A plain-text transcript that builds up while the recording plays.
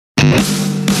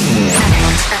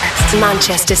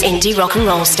Manchester's indie rock and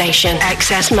roll station,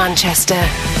 XS Manchester.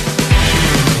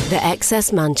 The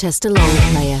XS Manchester long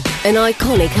player, an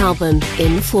iconic album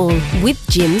in full with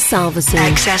Jim Salverson.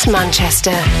 XS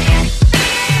Manchester.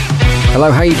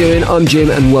 Hello, how you doing? I'm Jim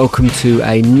and welcome to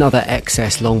another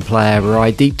XS long player where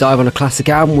I deep dive on a classic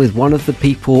album with one of the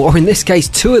people, or in this case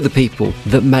two of the people,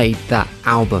 that made that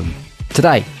album.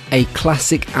 Today, a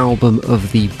classic album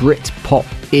of the Brit-pop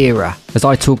era, as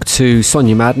I talk to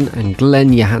Sonya Maden and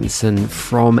Glenn Johansson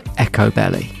from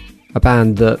Echobelly, a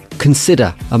band that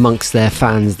consider amongst their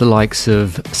fans the likes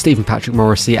of Stephen Patrick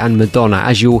Morrissey and Madonna,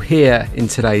 as you'll hear in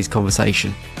today's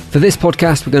conversation. For this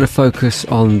podcast, we're going to focus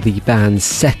on the band's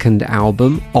second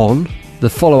album, On, the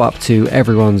follow-up to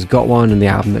Everyone's Got One, and the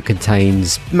album that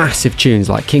contains massive tunes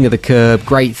like King of the Curb,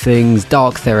 Great Things,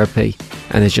 Dark Therapy,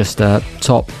 and it's just a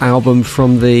top album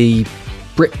from the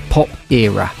Britpop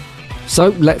era. So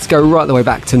let's go right the way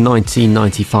back to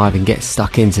 1995 and get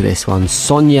stuck into this one.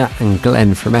 Sonya and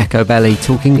Glenn from Echobelly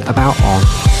talking about On.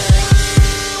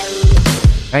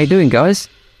 How you doing, guys?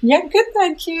 Yeah, good,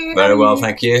 thank you. Very well,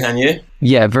 thank you. And you?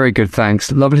 Yeah, very good,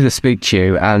 thanks. Lovely to speak to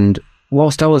you. And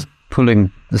whilst I was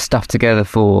pulling the stuff together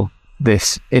for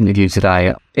this interview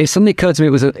today, it suddenly occurred to me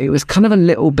it was kind of a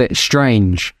little bit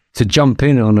strange to jump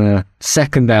in on a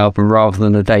second album rather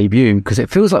than a debut, because it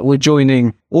feels like we're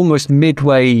joining almost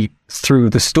midway through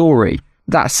the story.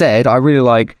 That said, I really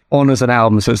like On as an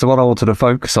album, so it's the one I wanted to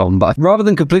focus on. But rather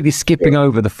than completely skipping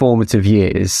over the formative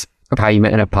years of how you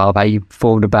met in a pub, how you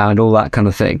formed a band, all that kind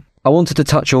of thing, I wanted to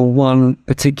touch on one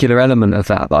particular element of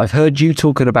that I've heard you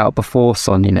talking about before,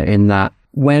 Sonya, in that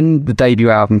when the debut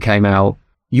album came out,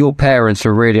 your parents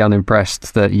were really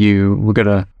unimpressed that you were going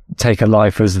to take a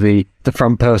life as the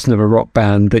front person of a rock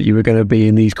band, that you were going to be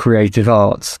in these creative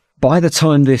arts. By the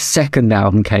time this second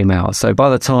album came out, so by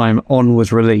the time On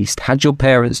was released, had your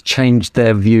parents changed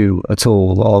their view at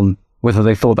all on whether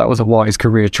they thought that was a wise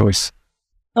career choice?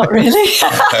 Not really.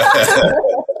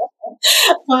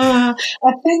 I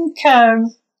think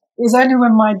it was only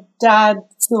when my dad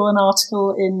saw an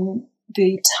article in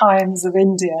the Times of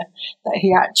India that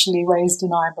he actually raised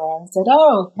an eyebrow and said,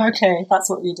 "Oh, okay, that's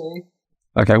what you do."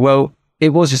 Okay, well, it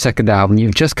was your second album.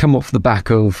 You've just come off the back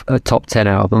of a top 10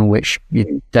 album, which your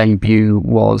debut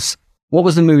was. What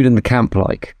was the mood in the camp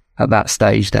like at that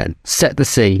stage then? Set the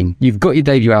scene. You've got your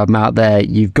debut album out there.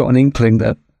 You've got an inkling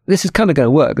that this is kind of going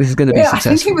to work. This is going to be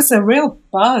successful. I think it was a real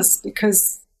buzz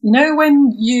because, you know,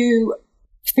 when you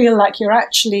feel like you're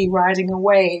actually riding a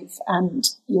wave and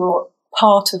you're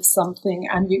part of something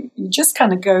and you're just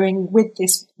kind of going with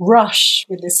this rush,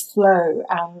 with this flow,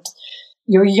 and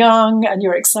you're young and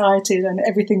you're excited and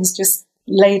everything's just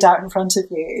laid out in front of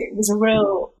you. It was a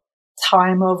real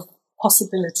time of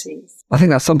possibilities. I think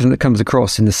that's something that comes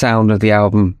across in the sound of the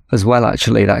album as well,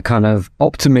 actually, that kind of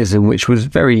optimism, which was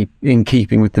very in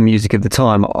keeping with the music of the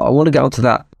time. I want to get onto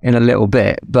that in a little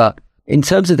bit, but in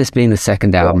terms of this being the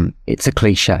second album, it's a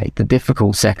cliche, the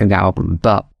difficult second album,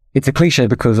 but it's a cliche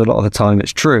because a lot of the time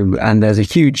it's true, and there's a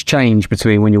huge change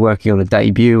between when you're working on a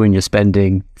debut and you're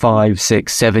spending 5,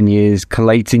 6, 7 years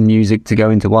collating music to go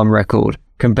into one record,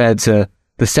 compared to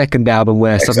the second album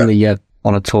where suddenly you're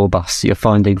on a tour bus, you're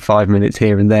finding 5 minutes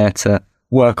here and there to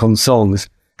work on songs.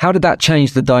 How did that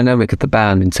change the dynamic of the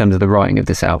band in terms of the writing of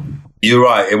this album? You're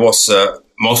right. It was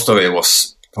most of it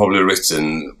was probably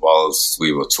written whilst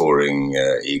we were touring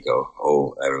Ego,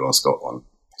 or Everyone's Got One.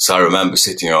 So I remember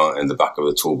sitting in the back of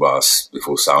the tour bus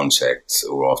before sound checks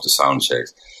or after sound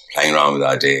checks, playing around with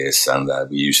ideas, and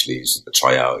we usually used to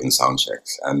try out in sound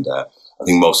checks. And I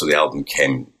think most of the album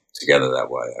came together that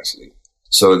way, actually.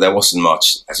 So there wasn't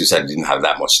much, as you said, didn't have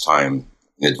that much time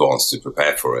in advance to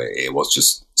prepare for it. It was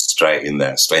just straight in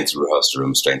there, straight to the rehearsal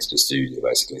room, straight to the studio,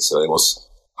 basically. So it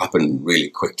happened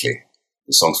really quickly.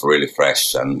 The songs were really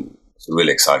fresh and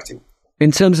really exciting.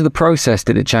 In terms of the process,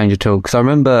 did it change at all? Because I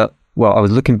remember, I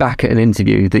was looking back at an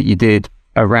interview that you did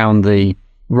around the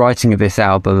writing of this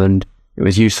album, and it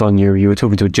was you, Sonya, you were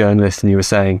talking to a journalist and you were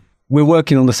saying, we're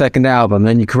working on the second album, and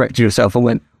then you corrected yourself and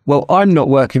went, well, I'm not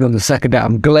working on the second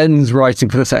album, Glenn's writing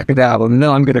for the second album, and then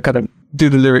I'm going to kind of do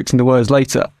the lyrics and the words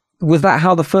later. Was that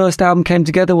how the first album came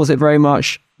together? Was it very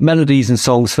much melodies and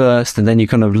songs first, and then you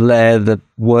kind of layer the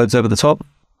words over the top?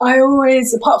 I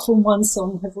always, apart from one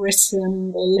song, have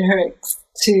written the lyrics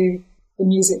to the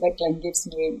music that Glenn gives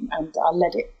me, and I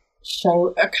let it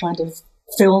show a kind of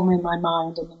film in my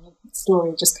mind, and then the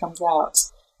story just comes out.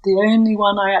 The only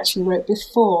one I actually wrote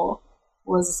before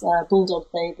was Bulldog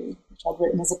Baby, which I'd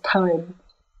written as a poem,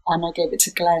 and I gave it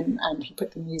to Glenn, and he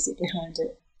put the music behind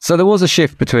it. So there was a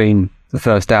shift between the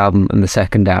first album and the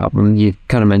second album? You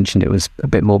kind of mentioned it was a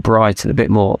bit more bright and a bit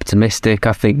more optimistic.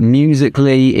 I think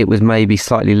musically it was maybe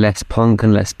slightly less punk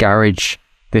and less garage,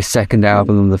 this second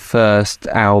album than the first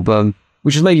album,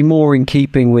 which is maybe more in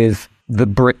keeping with the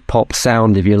Britpop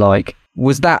sound, if you like.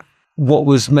 Was that what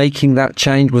was making that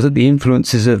change? Was it the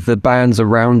influences of the bands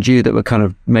around you that were kind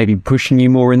of maybe pushing you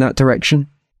more in that direction?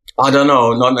 I don't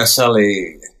know, not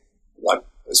necessarily like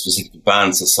specific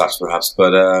bands as such, perhaps,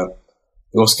 but it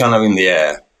was kind of in the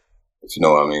air, if you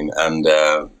know what I mean. And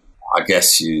I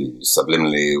guess you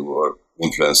subliminally were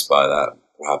influenced by that,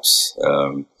 perhaps.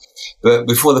 But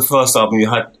before the first album, you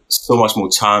had so much more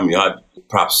time. You had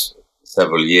perhaps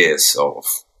several years of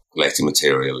collecting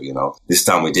material, you know. This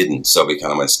time we didn't, so we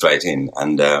kind of went straight in.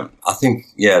 And I think,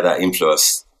 that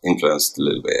influenced a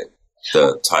little bit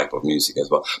the type of music as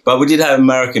well. But we did have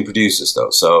American producers, though,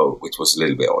 so which was a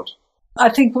little bit odd. I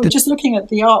think we're just looking at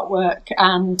the artwork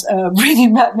and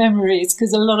bringing back memories,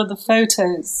 because a lot of the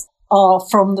photos are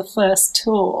from the first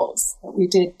tours that we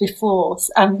did before.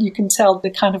 And you can tell the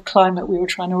kind of climate we were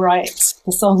trying to write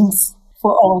the songs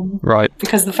for on. Right.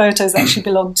 Because the photos actually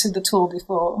belong to the tour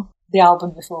before, the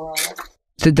album before.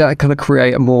 Did that kind of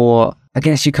create a more, I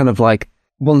guess you kind of like,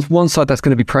 one side that's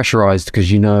going to be pressurized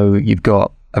because you know you've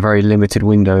got a very limited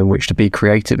window in which to be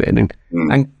creative in.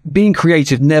 And being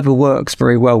creative never works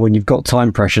very well when you've got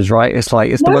time pressures, right? It's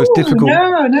like, it's the most difficult.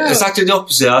 No. It's actually the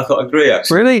opposite. I agree,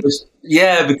 actually. Really?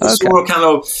 Because we were kind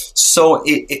of so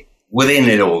within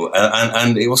it all.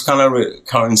 And it was kind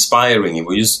of inspiring. You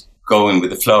were just going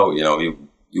with the flow, you know.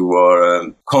 You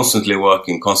were constantly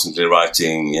working, constantly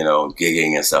writing, you know,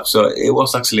 gigging and stuff. So it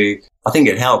was actually, I think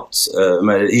it helped,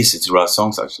 made it easy to write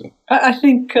songs, actually. I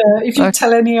think if you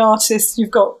tell any artist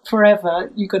you've got forever,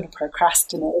 you're going to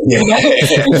procrastinate. Yeah. You know?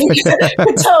 If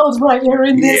you're told, right, you're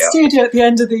in the studio at the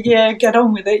end of the year, get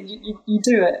on with it, you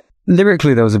do it.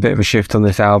 Lyrically, there was a bit of a shift on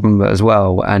this album as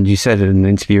well, and you said in an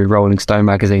interview with Rolling Stone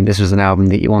magazine this was an album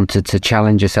that you wanted to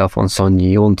challenge yourself on, Sonya.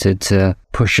 You wanted to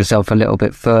push yourself a little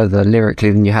bit further lyrically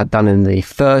than you had done in the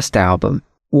first album.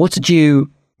 What did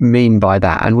you mean by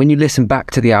that? And when you listen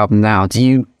back to the album now, do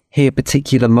you hear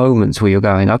particular moments where you're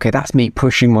going, okay, that's me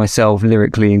pushing myself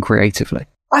lyrically and creatively?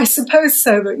 I suppose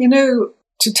so, but, you know,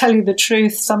 to tell you the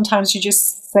truth, sometimes you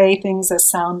just say things as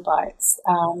sound bites.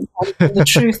 And the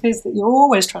truth is that you're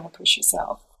always trying to push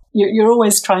yourself. You're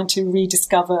always trying to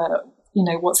rediscover, you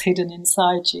know, what's hidden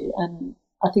inside you. And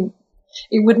I think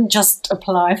it wouldn't just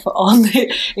apply for on.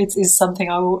 It's something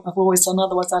I've always done.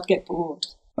 Otherwise, I'd get bored.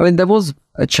 I mean, there was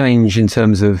a change in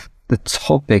terms of the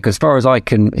topic, as far as I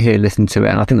can hear, listen to it.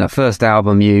 And I think that first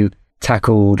album you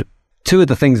tackled two of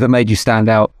the things that made you stand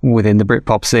out within the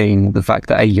Britpop scene. The fact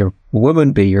that A, you're a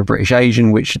woman, B, you're a British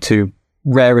Asian, which are two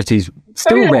rarities,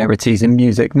 rarities in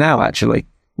music now, actually,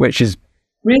 which is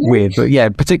weird. But yeah,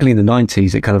 particularly in the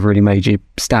 90s, it kind of really made you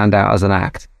stand out as an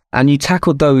act. And you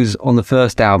tackled those on the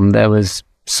first album. There was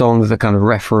songs that kind of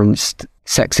referenced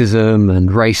sexism and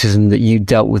racism that you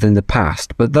dealt with in the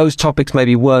past, but those topics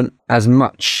maybe weren't as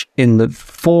much in the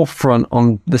forefront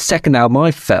on the second album,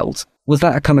 I felt. Was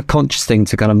that a kind of conscious thing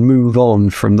to kind of move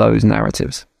on from those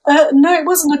narratives? No, it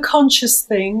wasn't a conscious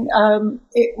thing.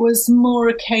 It was more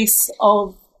a case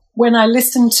of when I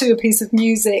listen to a piece of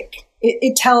music,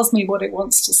 it tells me what it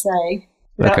wants to say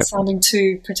without sounding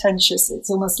too pretentious. It's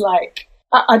almost like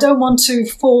I don't want to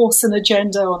force an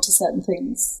agenda onto certain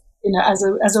things. You know,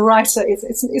 as a writer,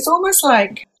 it's almost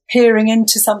like peering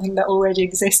into something that already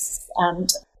exists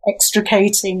and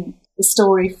extricating the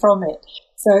story from it.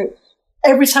 So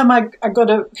every time I got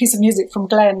a piece of music from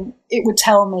Glenn, it would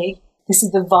tell me, this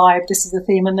is the vibe, this is the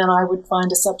theme, and then I would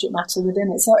find a subject matter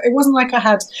within it. So it wasn't like I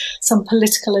had some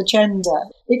political agenda.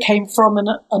 It came from an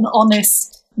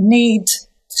honest need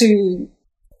to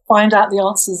find out the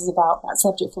answers about that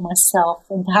subject for myself.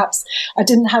 And perhaps I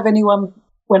didn't have anyone,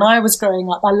 when I was growing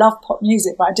up, I loved pop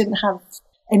music, but I didn't have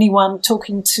anyone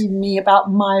talking to me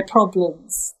about my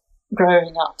problems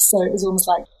growing up. So it was almost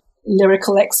like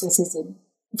lyrical exorcism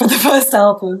for the first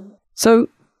album. So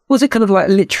was it kind of like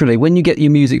literally, when you get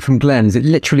your music from Glenn, is it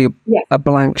literally a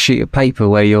blank sheet of paper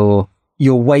where you're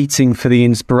waiting for the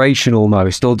inspiration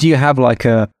almost? Or do you have like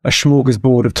a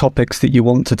smorgasbord of topics that you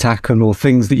want to tackle or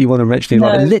things that you want to mention?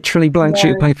 Like a literally blank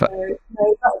sheet of paper?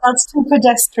 No, that's too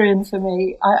pedestrian for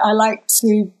me. I like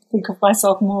to think of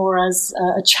myself more as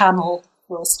a channel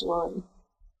for a story.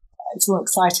 It's more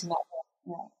exciting that way.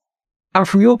 Yeah. And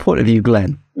from your point of view,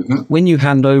 Glenn, when you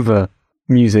hand over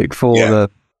music for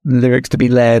lyrics to be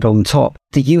layered on top.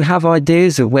 Do you have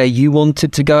ideas of where you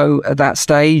wanted to go at that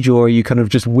stage, or are you kind of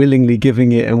just willingly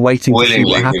giving it and waiting to see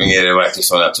what happens? Willingly giving it away to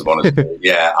Sonya, to be honest.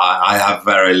 Yeah, I have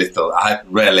very little. I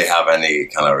rarely have any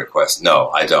kind of request. No,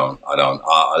 I don't.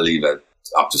 I'll leave it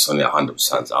up to Sonya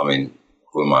 100%. I mean,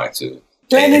 who am I to...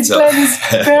 Glenn is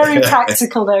very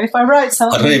practical, though. If I write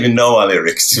something... I don't even know our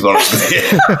lyrics, to be honest with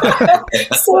you.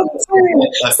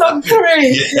 Song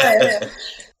 3. Yeah.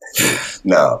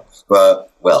 No,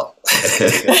 but, well...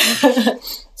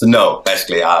 So, no,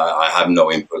 basically, I have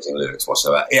no input in lyrics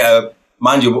whatsoever. Yeah,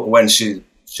 mind you, when she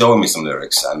showed me some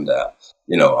lyrics, and,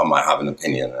 I might have an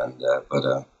opinion,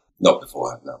 but not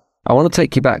beforehand, no. I want to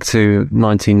take you back to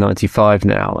 1995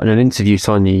 now, and an interview,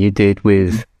 Sonya, you did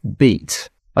with Beat.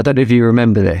 I don't know if you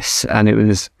remember this, and it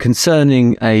was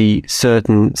concerning a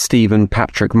certain Stephen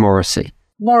Patrick Morrissey.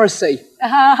 Morrissey.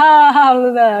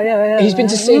 He's been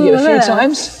to see you a few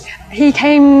times. He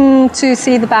came to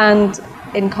see the band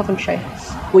in Coventry.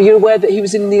 Were you aware that he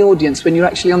was in the audience when you were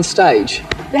actually on stage?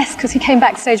 Yes, because he came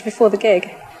backstage before the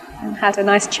gig and had a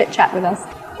nice chit-chat with us.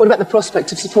 What about the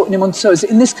prospect of supporting him on tour? Is it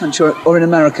in this country or in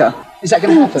America? Is that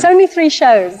going to happen? It's only 3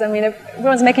 shows. I mean,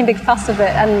 everyone's making a big fuss of it,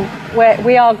 and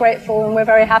we are grateful and we're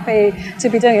very happy to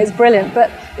be doing it. It's brilliant,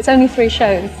 but it's only 3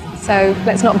 shows, so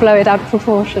let's not blow it out of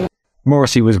proportion.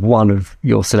 Morrissey was one of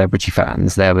your celebrity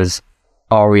fans. There was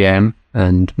R.E.M.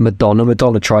 and Madonna.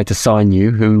 Madonna tried to sign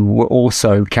you, who were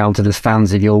also counted as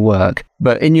fans of your work.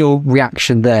 But in your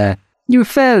reaction there, you were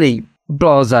fairly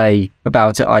blasé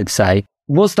about it, I'd say.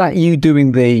 Was that you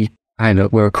doing the, hey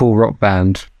look, we're a cool rock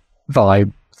band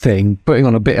vibe thing, putting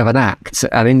on a bit of an act,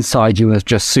 and inside you were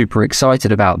just super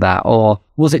excited about that? Or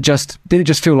did it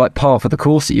just feel like par for the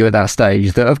course at you at that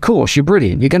stage, that of course you're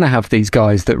brilliant, you're going to have these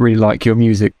guys that really like your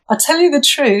music? I'll tell you the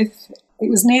truth, it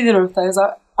was neither of those.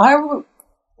 I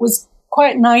was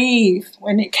quite naive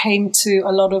when it came to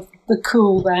a lot of the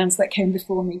cool bands that came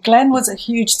before me. Glenn was a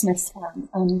huge Smiths fan,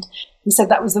 and he said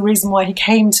that was the reason why he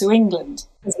came to England,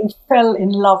 because he fell in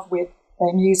love with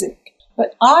their music.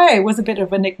 But I was a bit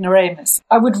of an ignoramus.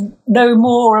 I would know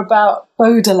more about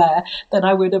Baudelaire than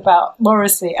I would about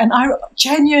Morrissey. And I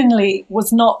genuinely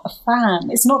was not a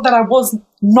fan. It's not that I was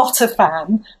not a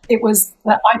fan. It was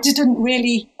that I didn't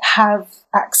really have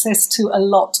access to a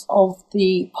lot of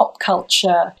the pop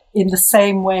culture in the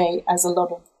same way as a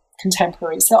lot of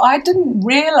contemporaries. So I didn't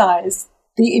realise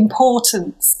the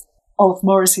importance of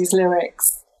Morrissey's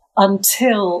lyrics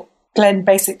until Glenn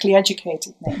basically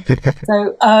educated me.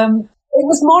 So it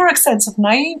was more a sense of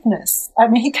naiveness. I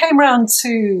mean, he came round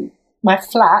to my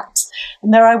flat,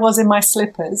 and there I was in my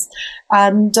slippers,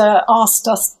 and asked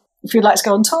us if we'd like to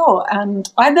go on tour. And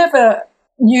I never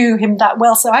knew him that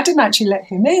well, so I didn't actually let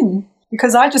him in,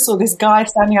 because I just saw this guy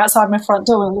standing outside my front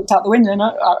door and looked out the window, and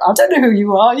I don't know who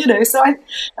you are, So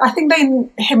I think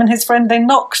him and his friend, they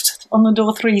knocked on the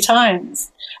door 3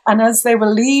 times. And as they were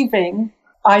leaving,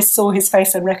 I saw his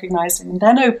face and recognised him, and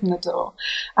then opened the door.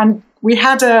 And we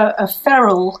had a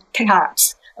feral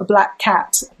cat, a black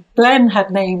cat. Glenn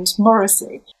had named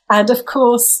Morrissey. And of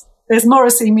course, there's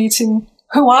Morrissey meeting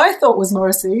who I thought was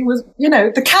Morrissey.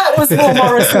 The cat was more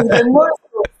Morrissey than Morrissey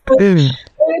was.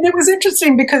 And it was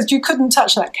interesting because you couldn't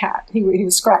touch that cat. He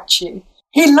was scratchy.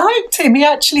 He liked him. He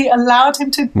actually allowed him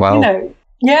to, Wow.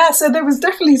 Yeah, so there was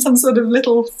definitely some sort of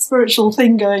little spiritual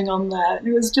thing going on there.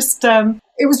 It was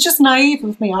just naive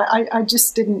of me. I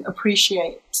just didn't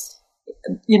appreciate,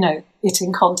 it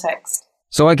in context.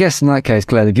 So I guess in that case,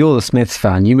 Glenn, if you're the Smiths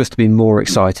fan, you must have been more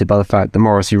excited by the fact that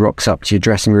Morrissey rocks up to your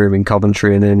dressing room in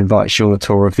Coventry and then invites you on a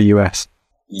tour of the US.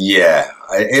 Yeah,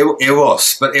 it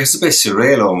was, but it was a bit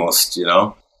surreal almost,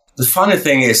 The funny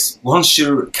thing is, once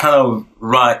you're kind of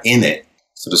right in it,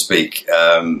 so to speak,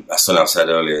 as Sonya said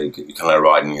earlier, you're kind of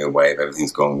riding your wave,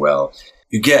 everything's going well.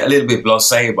 You get a little bit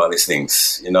blasé about these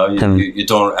things, you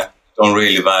don't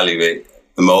really value it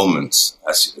the moment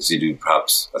as you do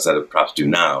perhaps do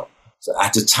now. So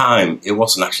at the time, it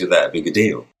wasn't actually that big a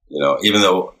deal, even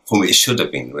though for me it should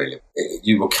have been really.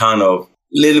 You were kind of a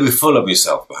little bit full of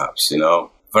yourself perhaps,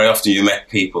 Very often you met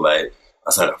people that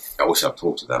I said, I wish I'd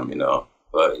talked to them,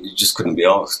 but you just couldn't be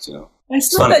asked,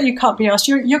 It's not that you can't be asked.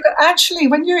 You're actually,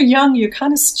 when you're young, you're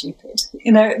kind of stupid.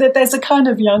 There's a kind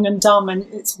of young and dumb, and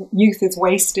youth is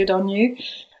wasted on you.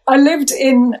 I lived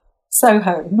in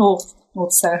Soho, North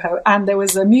Soho, and there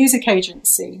was a music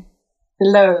agency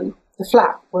below the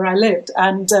flat where I lived.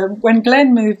 And when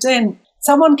Glenn moved in,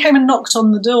 someone came and knocked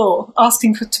on the door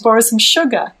asking to borrow some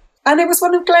sugar. And it was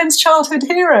one of Glenn's childhood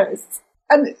heroes.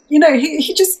 And,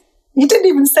 he didn't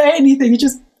even say anything. He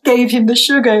just gave him the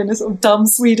sugar in a sort of dumb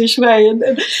Swedish way. And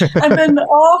then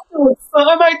afterwards,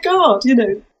 oh my God,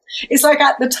 it's like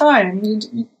at the time,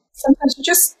 sometimes you're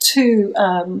just too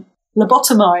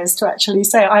lobotomized to actually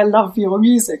say, I love your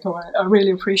music, or I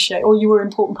really appreciate, or you were an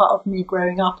important part of me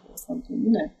growing up, or something,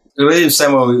 you know. The way the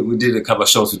same way we did a couple of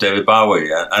shows with David Bowie,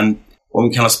 and when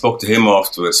we kind of spoke to him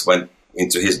afterwards, went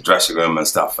into his dressing room and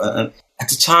stuff, and at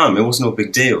the time it wasn't a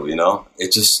big deal, you know.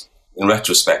 It just, in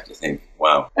retrospect, you think,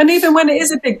 wow. And even when it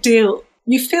is a big deal,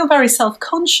 you feel very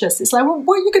self-conscious. It's like, well,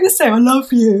 what are you going to say? I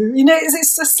love you. You know,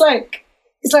 it's just like,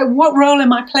 it's like, what role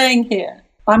am I playing here?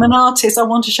 I'm an artist. I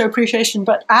want to show appreciation.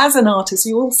 But as an artist,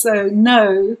 you also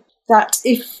know that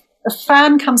if a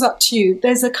fan comes up to you,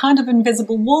 there's a kind of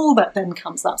invisible wall that then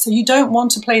comes up. So you don't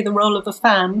want to play the role of a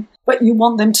fan, but you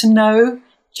want them to know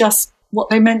just what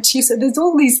they meant to you. So there's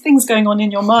all these things going on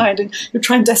in your mind, and you're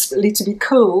trying desperately to be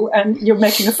cool, and you're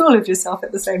making a fool of yourself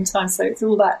at the same time. So it's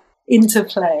all that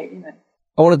interplay, you know.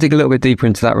 I want to dig a little bit deeper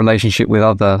into that relationship with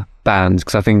other bands,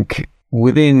 because I think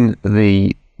within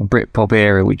the Britpop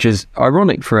era, which is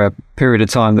ironic for a period of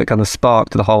time that kind of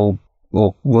sparked the whole,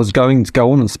 or was going to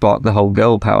go on and spark the whole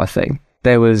girl power thing,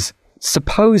 there was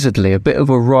supposedly a bit of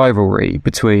a rivalry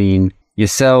between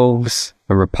yourselves,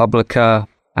 a Republica,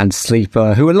 and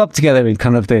Sleeper, who were lumped together in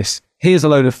kind of this, here's a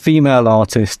load of female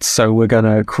artists, so we're going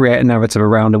to create a narrative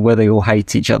around them where they all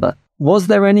hate each other. Was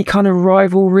there any kind of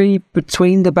rivalry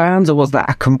between the bands, or was that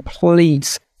a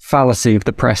complete fallacy of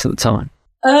the press at the time?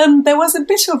 There was a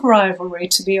bit of rivalry,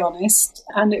 to be honest,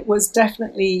 and it was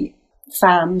definitely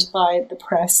fanned by the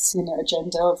press, you know,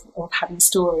 agenda of having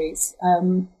stories.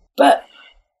 But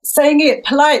saying it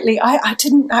politely, I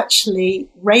didn't actually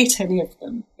rate any of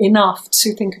them enough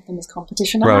to think of them as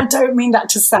competition. Right. And I don't mean that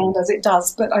to sound as it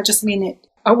does, but I just mean it.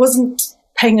 I wasn't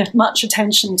paying much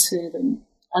attention to them.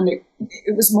 And it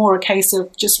was more a case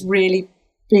of just really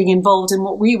being involved in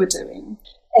what we were doing.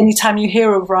 Anytime you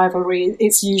hear of rivalry,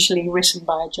 it's usually written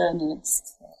by a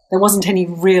journalist. There wasn't any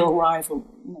real rivalry.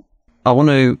 You know. I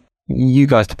want you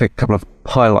guys to pick a couple of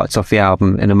highlights off the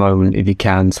album in a moment, if you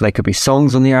can. So they could be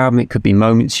songs on the album, it could be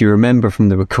moments you remember from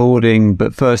the recording.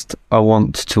 But first, I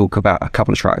want to talk about a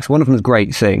couple of tracks. One of them is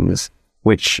Great Things,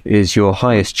 which is your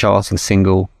highest charting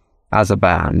single as a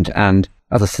band. And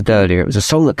as I said earlier, it was a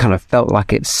song that kind of felt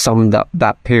like it summed up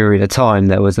that period of time.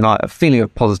 There was a feeling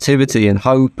of positivity and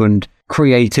hope and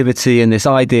creativity, and this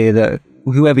idea that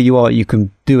whoever you are, you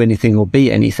can do anything or be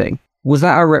anything. Was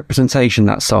that a representation,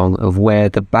 that song, of where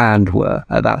the band were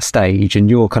at that stage and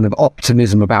your kind of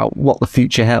optimism about what the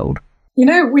future held? You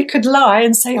know, we could lie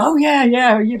and say, oh, yeah,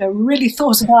 you know, really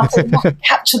thought about it, not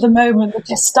capture the moment, the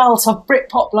gestalt of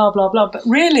Britpop, blah, blah, blah. But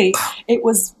really, it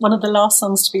was one of the last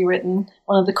songs to be written,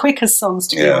 one of the quickest songs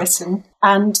to be written,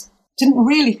 and didn't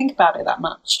really think about it that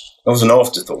much. It was an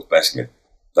afterthought, basically,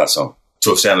 that song.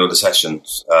 Towards the end of the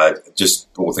sessions,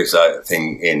 just brought this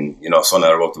thing in. You know,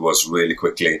 Sonya wrote the words really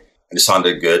quickly, and it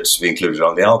sounded good to be included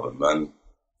on the album, and,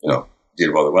 you know,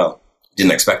 did rather well.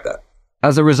 Didn't expect that.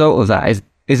 As a result of that,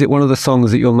 is it one of the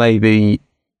songs that you're maybe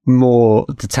more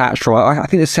detached from? I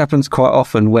think this happens quite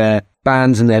often, where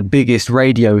bands and their biggest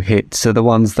radio hits are the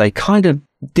ones they kind of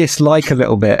dislike a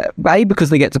little bit. A,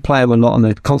 because they get to play them a lot and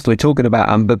they're constantly talking about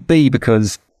them, but B,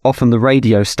 because often the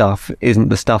radio stuff isn't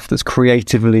the stuff that's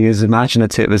creatively as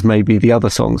imaginative as maybe the other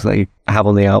songs they have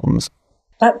on the albums.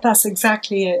 That's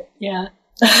exactly it, yeah.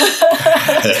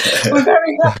 We're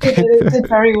very happy that it did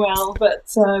very well, but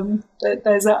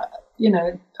there's a, you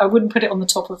know, I wouldn't put it on the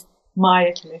top of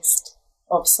my list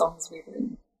of songs we've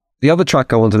written. The other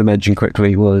track I wanted to mention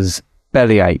quickly was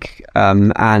Bellyache,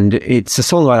 and it's a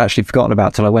song I'd actually forgotten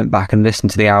about till I went back and listened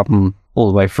to the album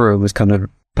all the way through and was kind of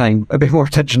paying a bit more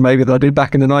attention maybe than I did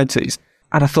back in the 90s.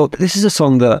 And I thought, this is a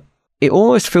song that it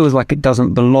almost feels like it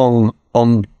doesn't belong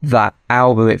on that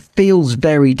album. It feels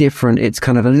very different. It's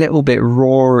kind of a little bit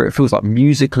raw. It feels like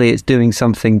musically it's doing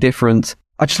something different.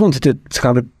 I just wanted to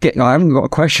kind of I haven't got a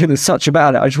question as such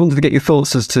about it. I just wanted to get your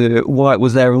thoughts as to why it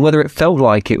was there and whether it felt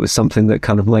like it was something that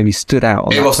kind of maybe stood out.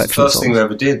 On it was the first thing we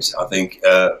ever did, I think.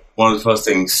 One of the first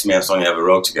things me and Sonya ever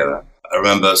wrote together. I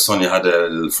remember Sonya had a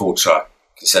little 4-track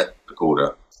cassette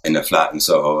recorder in a flat in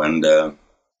Soho and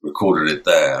recorded it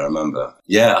there, I remember.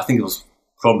 Yeah, I think it was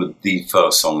probably the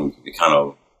first song we kind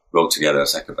of wrote together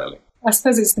as Echobelly. I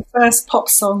suppose it's the first pop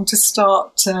song to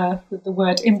start with the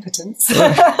word impotence.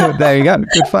 There you go.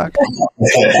 Good fact.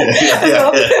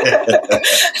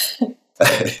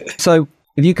 So,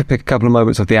 if you could pick a couple of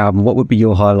moments of the album, what would be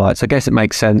your highlights? I guess it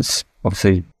makes sense,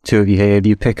 obviously, two of you here. If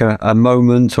you pick a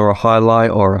moment or a highlight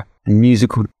or a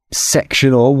musical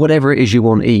section or whatever it is you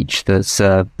want each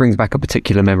that brings back a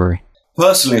particular memory.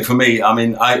 Personally, for me, I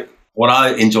mean, what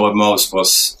I enjoyed most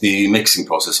was the mixing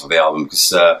process of the album,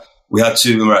 because we had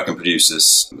two American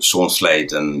producers, Sean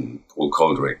Slade and Paul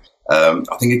Caldery,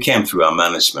 I think it came through our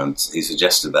management. He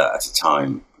suggested that at the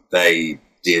time. They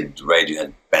did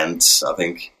Radiohead Bent, I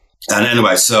think. And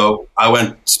anyway, so I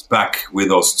went back with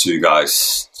those two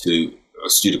guys to a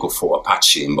studio called Fort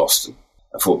Apache in Boston.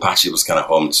 And Fort Apache was kind of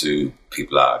home to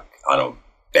people like, I don't know,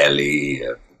 Belly,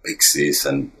 Pixies,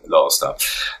 and a lot of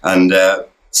stuff. And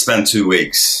spent 2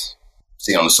 weeks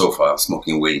sitting on the sofa,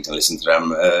 smoking weed, and listening to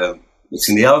them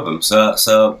mixing the album. So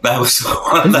that was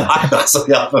one of the highlights of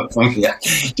the album for me.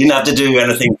 Didn't have to do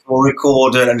anything, all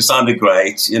recorded, and it sounded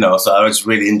great, you know. So I just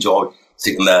really enjoyed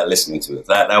sitting there listening to it.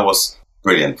 That was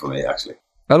brilliant for me, actually.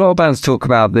 A lot of bands talk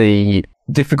about the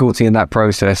difficulty in that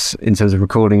process in terms of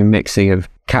recording and mixing, of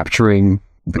capturing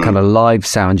the kind of live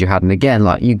sound you had. And again,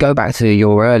 like, you go back to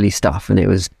your early stuff and it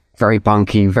was very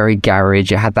bunky, very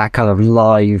garage. It had that kind of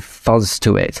live fuzz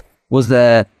to it. Was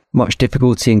there much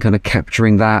difficulty in kind of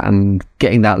capturing that and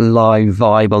getting that live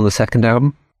vibe on the second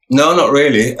album? No, not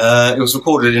really. It was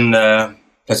recorded in a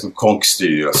place called Conk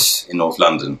Studios in North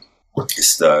London.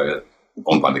 It's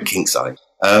owned by the Kinks, I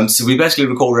think. So we basically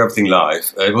recorded everything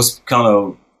live. It was kind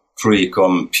of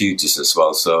pre-computers as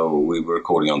well, so we were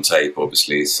recording on tape,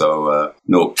 obviously, so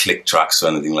no click tracks or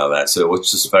anything like that. So it was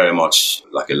just very much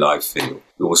like a live feel.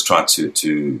 We always tried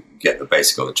to get the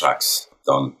basic of the tracks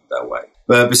done that way.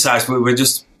 But besides,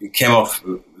 we came off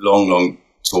long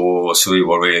tour, so we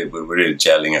were really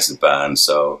gelling as a band,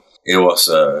 so it was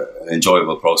an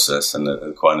enjoyable process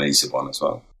and quite an easy one as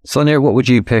well. Sonya, what would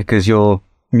you pick as your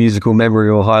musical memory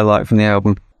or highlight from the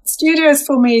album? Studios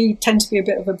for me tend to be a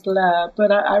bit of a blur,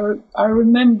 but I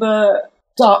remember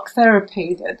Dark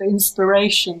Therapy, that the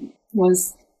inspiration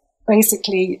was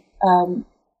basically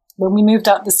when we moved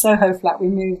out the Soho flat, we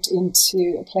moved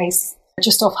into a place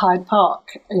just off Hyde Park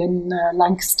in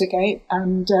Lancaster Gate,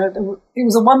 and it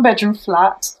was a one-bedroom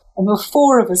flat, and there were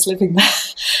 4 of us living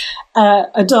there,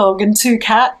 a dog and 2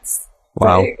 cats.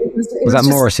 Wow. Was that just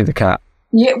Morrissey the cat?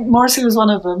 Yeah, Morrissey was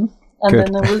one of them. And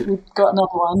Good. then we got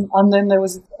another one. And then there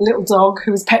was a little dog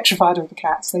who was petrified of the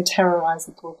cats. They terrorised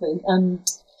the poor thing. And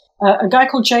a guy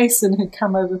called Jason who'd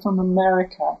come over from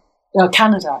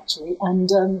Canada actually, and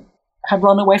had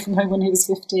run away from home when he was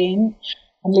 15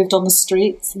 and lived on the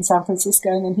streets in San Francisco.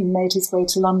 And then he made his way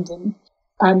to London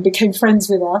and became friends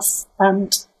with us.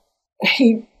 And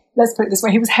let's put it this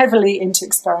way, he was heavily into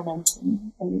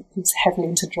experimenting and he was heavily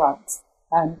into drugs.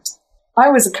 And I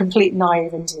was a complete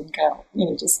naive Indian girl, you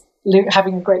know, just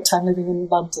having a great time living in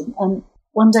London. And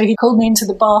one day he called me into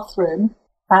the bathroom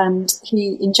and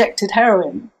he injected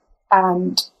heroin.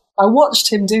 And I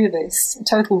watched him do this, a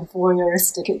total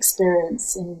voyeuristic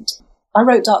experience. And I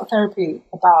wrote Dark Therapy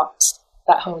about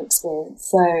that whole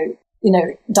experience. So, you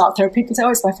know, Dark Therapy, people say,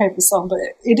 oh, it's my favourite song, but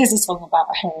it is a song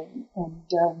about heroin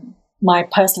and my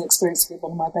personal experience with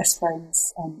one of my best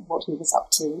friends and what he was up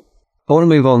to. I want to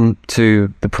move on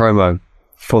to the promo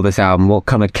for this album, what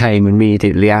kind of came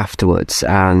immediately afterwards,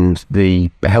 and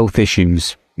the health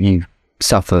issues you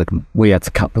suffered. We had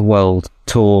to cut the world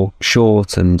tour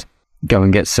short and go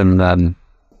and get some,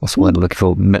 what's the word I'm looking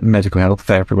for, medical health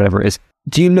therapy, whatever it is.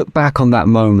 Do you look back on that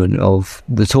moment of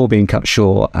the tour being cut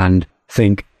short and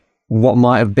think, what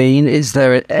might have been? Is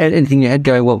there anything in your head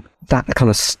going, well, that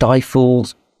kind of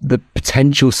stifled the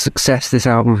potential success this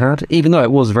album had, even though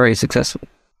it was very successful?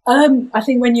 I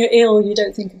think when you're ill, you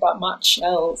don't think about much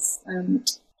else. And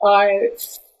I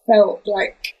felt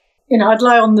like, you know, I'd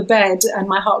lie on the bed and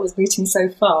my heart was beating so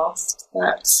fast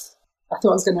that I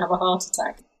thought I was going to have a heart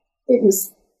attack. It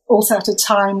was also at a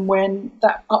time when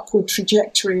that upward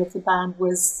trajectory of the band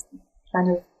was kind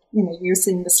of, you know, you were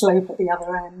seeing the slope at the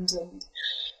other end. And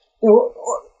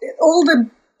all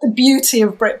the beauty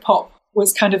of Britpop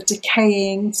was kind of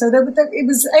decaying. So it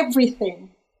was everything,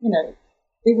 you know.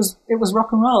 It was rock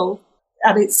and roll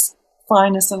at its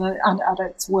finest and at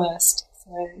its worst.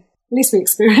 So at least we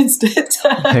experienced it.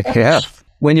 Yeah.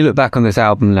 When you look back on this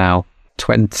album now,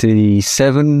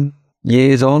 27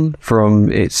 years on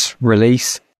from its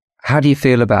release, how do you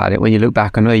feel about it when you look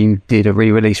back? I know you did a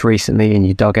re-release recently and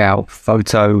you dug out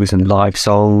photos and live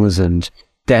songs and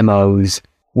demos.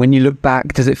 When you look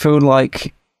back, does it feel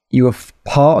like you were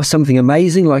part of something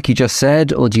amazing, like you just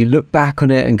said, or do you look back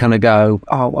on it and kind of go,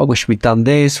 oh, I wish we'd done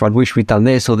this, or I wish we'd done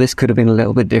this, or this could have been a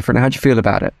little bit different? How do you feel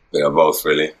about it? Yeah, both,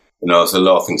 really. You know, there's a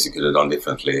lot of things you could have done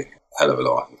differently, hell of a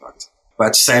lot, in fact. But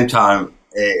at the same time,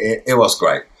 it was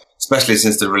great, especially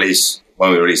since the release,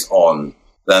 when we released On,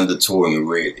 then the touring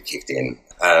really kicked in,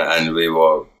 and we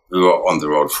were on the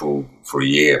road for a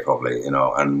year probably, you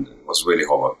know, and it was really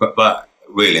hard, but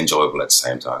really enjoyable at the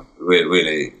same time. Really,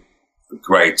 really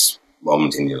great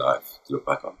moment in your life to look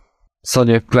back on.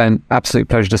 Sonya, Glenn, absolute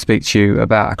pleasure to speak to you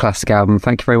about a classic album.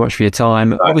 Thank you very much for your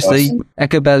time. Obviously,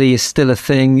 Echobelly is still a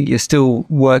thing. You're still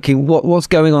working. What's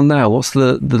going on now? What's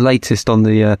the latest on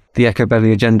the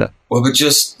Echobelly agenda? Well, we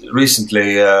just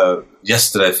recently,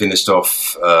 yesterday, finished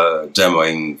off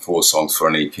demoing 4 songs for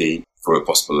an EP for a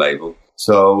possible label.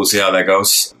 So we'll see how that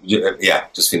goes. Yeah,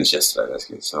 just finished yesterday,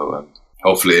 basically. So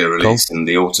hopefully a release in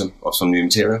the autumn of some new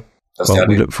material.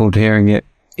 We look forward to hearing it,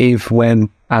 if,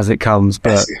 when, as it comes.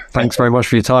 But thanks very much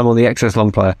for your time on the XS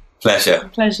Long Player.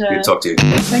 Pleasure. Good to talk to you.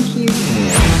 Thank you.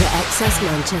 The XS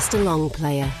Manchester Long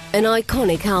Player, an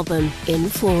iconic album in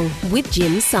full with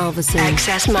Jim Salverson.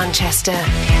 XS Manchester.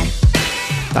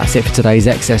 That's it for today's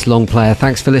XS Long Player.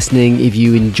 Thanks for listening. If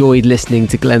you enjoyed listening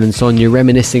to Glenn and Sonya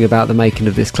reminiscing about the making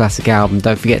of this classic album,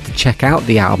 don't forget to check out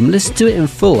the album. Listen to it in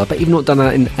full. I bet you've not done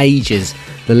that in ages.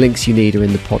 The links you need are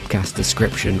in the podcast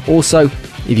description. Also,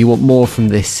 if you want more from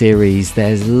this series,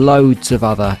 there's loads of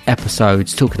other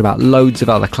episodes talking about loads of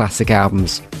other classic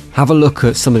albums. Have a look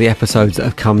at some of the episodes that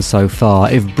have come so far.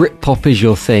 If Britpop is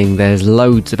your thing, there's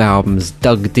loads of albums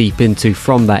dug deep into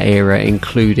from that era,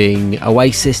 including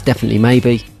Oasis, Definitely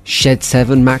Maybe, Shed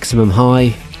 7, Maximum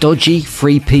High, Dodgy,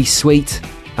 3-Piece Suite,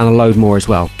 and a load more as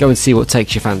well. Go and see what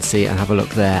takes your fancy and have a look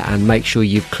there, and make sure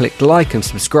you've clicked like and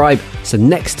subscribe so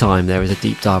next time there is a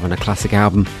deep dive on a classic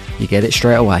album, you get it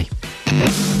straight away.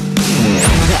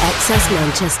 The XS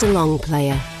Manchester Long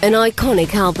Player, an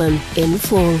iconic album in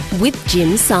full with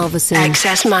Jim Salverson.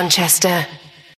 XS Manchester.